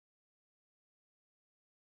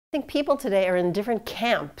I think people today are in different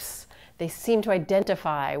camps. They seem to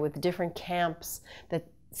identify with different camps that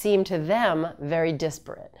seem to them very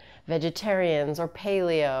disparate. Vegetarians or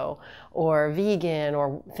paleo or vegan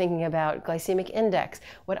or thinking about glycemic index.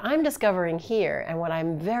 What I'm discovering here, and what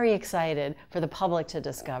I'm very excited for the public to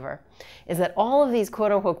discover, is that all of these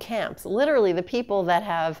quote-unquote camps, literally the people that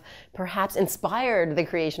have perhaps inspired the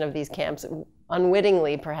creation of these camps,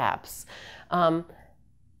 unwittingly perhaps,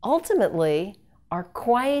 ultimately are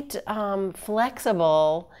quite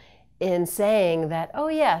flexible in saying that, oh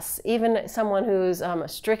yes, even someone who's a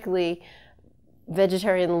strictly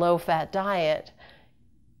vegetarian low-fat diet,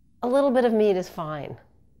 a little bit of meat is fine.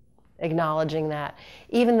 Acknowledging that.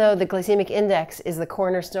 Even though the glycemic index is the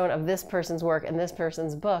cornerstone of this person's work and this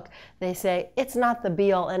person's book, they say it's not the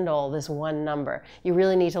be-all end-all, this one number. You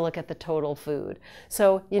really need to look at the total food.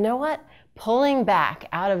 So you know what? Pulling back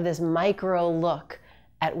out of this micro look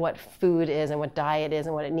at what food is and what diet is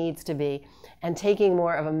and what it needs to be, and taking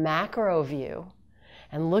more of a macro view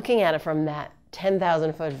and looking at it from that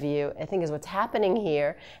 10,000-foot view, I think is what's happening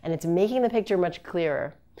here, and it's making the picture much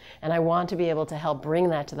clearer. And I want to be able to help bring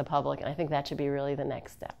that to the public, and I think that should be really the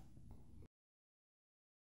next step.